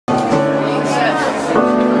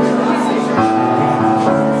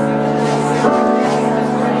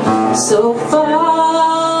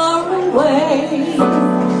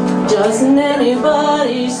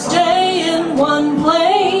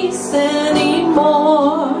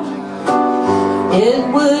anymore.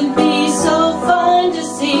 It would be so fun to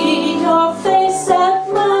see your face at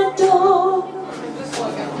my door.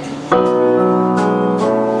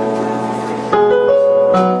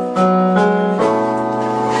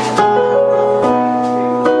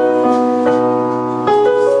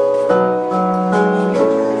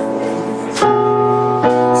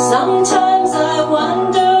 Sometimes I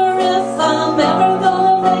wonder if I'm ever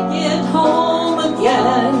gonna make it home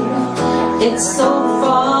again. It's so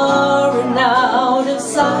far and out of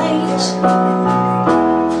sight.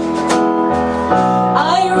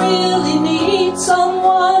 I really need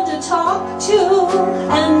someone to talk to,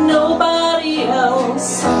 and nobody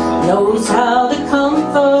else knows how to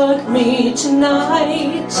comfort me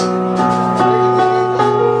tonight.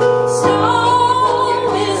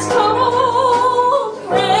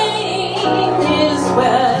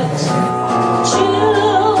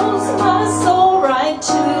 Chills my soul right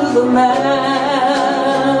to the marrow.